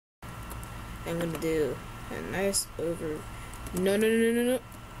I'm gonna do a nice over. No.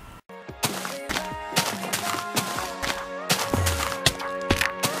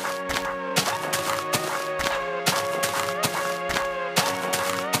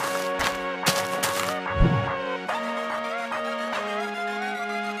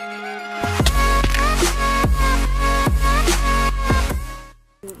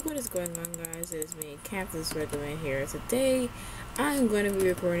 What is going on, guys? It's me, Captain Swaggerman here. Today, I am going to be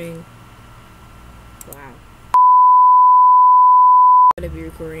recording. Wow. I'm going to be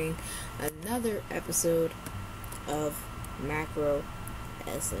recording another episode of Macro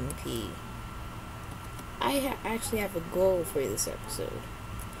SMP. I actually have a goal for this episode.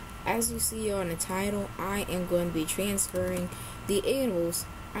 As you see on the title, I am going to be transferring the animals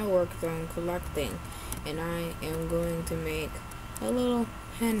I worked on collecting, and I am going to make a little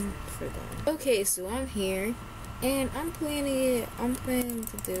pen for them. Okay, so I'm here, and I'm planning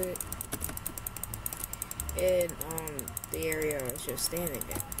to do it in the area I was just standing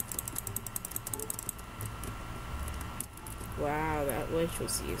in. Wow, that witch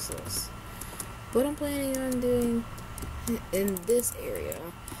was useless. What I'm planning on doing in this area,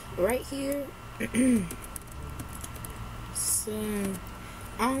 right here. So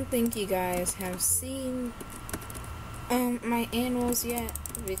I don't think you guys have seen my animals yet,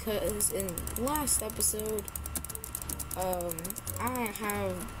 because in the last episode, I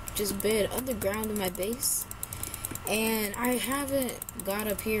have just been underground in my base, and I haven't got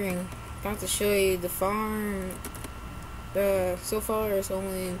up here and got to show you the farm. So far it's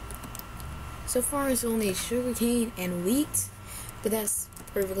only sugarcane and wheat, but that's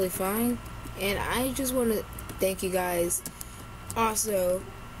perfectly fine. And I just want to thank you guys also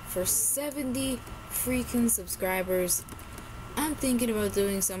for 70 freaking subscribers. I'm thinking about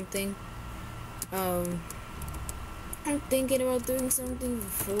doing something. I'm thinking about doing something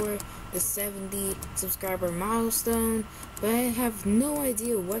before the 70 subscriber milestone, but I have no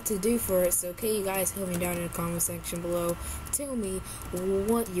idea what to do for it. So can you guys help me down in the comment section below? Tell me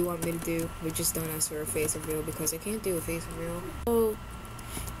what you want me to do, but just don't ask for a face reveal, because I can't do a face reveal. So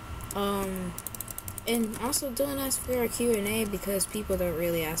and also don't ask for a Q&A, because people don't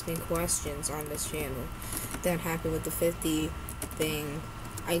really ask me questions on this channel. That happened with the 50 thing.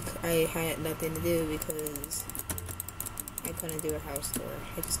 I had nothing to do because I couldn't do a house tour.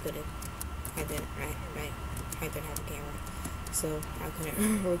 I just couldn't. I didn't have a camera, so I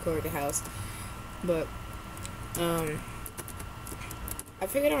couldn't record the house. But I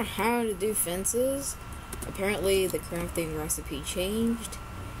figured out how to do fences. Apparently the crafting recipe changed.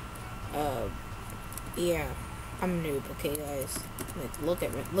 Yeah, I'm a noob, okay, guys. Like, look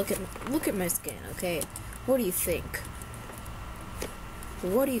at my skin, okay? What do you think?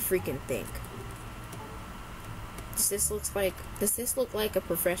 What do you freaking think? Does this look like a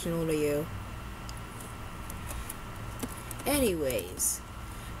professional to you? Anyways,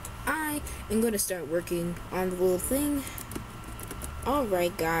 I am gonna start working on the little thing.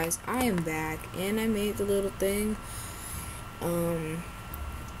 Alright, guys, I am back, and I made the little thing.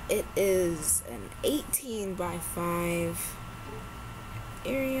 It is an 18 by 5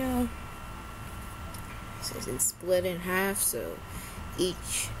 area. So it's split in half, so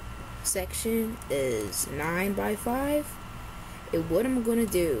each section is 9 by 5. And what I'm gonna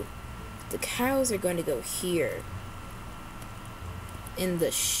do, the cows are gonna go here, and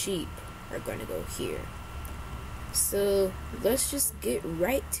the sheep are gonna go here. So let's just get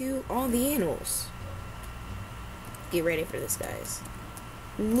right to all the animals. Get ready for this, guys.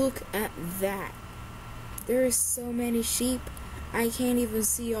 Look at that. There are so many sheep, I can't even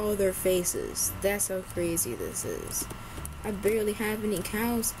see all their faces. That's how crazy this is. I barely have any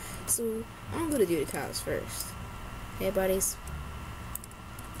cows, so I'm gonna do the cows first. Hey, buddies.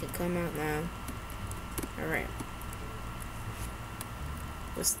 You can come out now. Alright.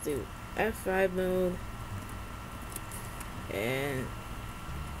 Let's do F5 mode. And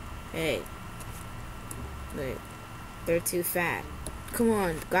hey. Wait. They're too fat. Come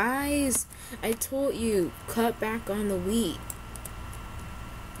on, guys. I told you, cut back on the wheat.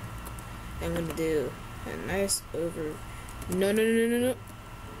 I'm gonna do a nice over. No.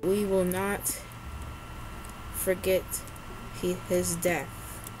 We will not forget his death.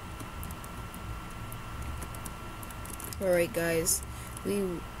 Alright, guys.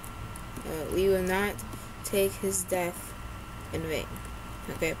 We will not take his death in vain.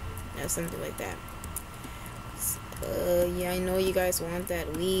 Okay? Something like that. Yeah, I know you guys want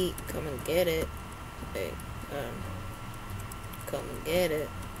that wheat. Come and get it. Okay, come and get it.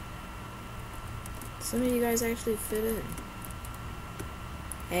 Some of you guys actually fit in.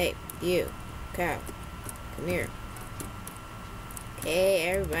 Hey, you, cow, come here. Hey,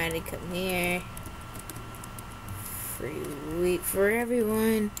 everybody, come here. Free wheat for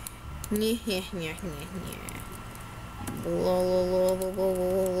everyone. I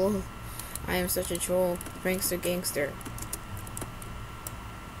am such a troll. Prankster gangster.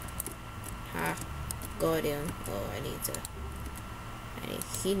 Ha. Got him. Oh,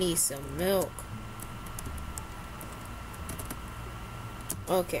 he needs some milk.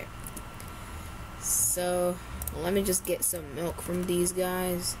 Okay. So, let me just get some milk from these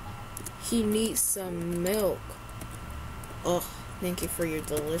guys. He needs some milk. Oh, thank you for your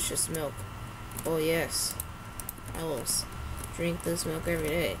delicious milk. Oh, yes. I will drink this milk every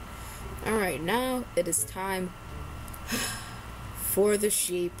day. Alright, now it is time for the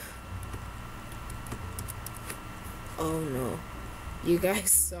sheep. Oh, no. You guys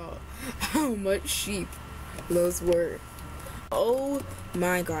saw how much sheep those were. Oh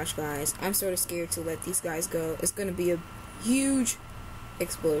my gosh, guys. I'm sort of scared to let these guys go. It's gonna be a huge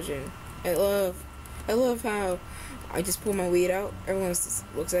explosion. I love how I just pull my weed out. Everyone just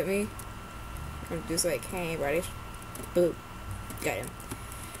looks at me. I'm just like, hey, buddy. Boop. Got him.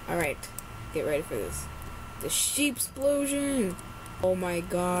 Alright. Get ready for this. The sheep explosion. Oh my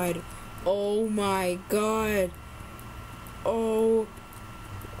god. Oh my god. Oh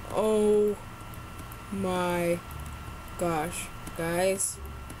my gosh, guys,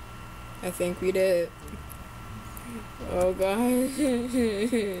 I think we did. Oh gosh,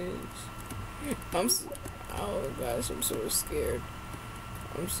 oh gosh, I'm sort of scared.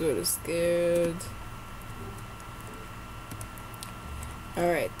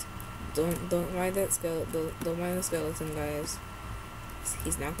 All right, don't mind that skeleton. Don't mind the skeleton, guys.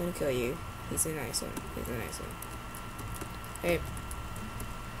 He's not gonna kill you. He's a nice one. Hey.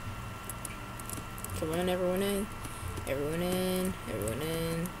 Come on, everyone in. Everyone in.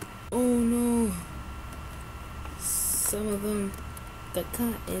 Oh no. Some of them got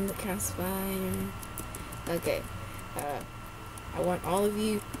caught in the crossfire. Okay. I want all of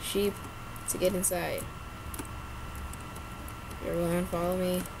you sheep to get inside. Everyone follow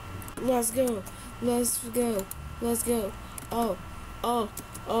me. Let's go.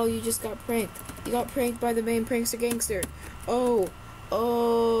 Oh, you just got pranked. You got pranked by the main prankster gangster. Oh,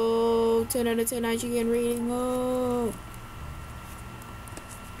 10 out of 10 IGN rating. Oh.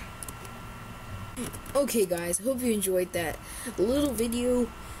 Okay, guys, hope you enjoyed that little video.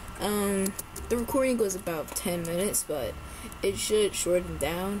 The recording goes about 10 minutes, but it should shorten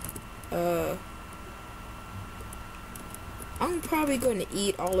down. I'm probably going to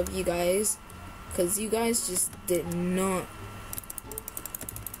eat all of you guys, because you guys just did not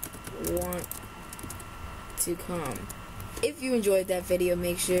want to come. If you enjoyed that video,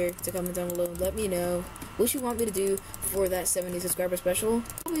 make sure to comment down below and let me know what you want me to do for that 70 subscriber special.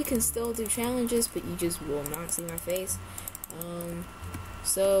 We can still do challenges, but you just will not see my face.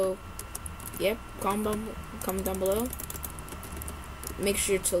 So yep, comment down below. Make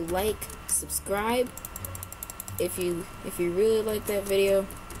sure to like, subscribe if you really like that video.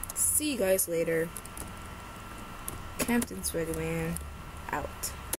 See you guys later. Captain Swaggerman out.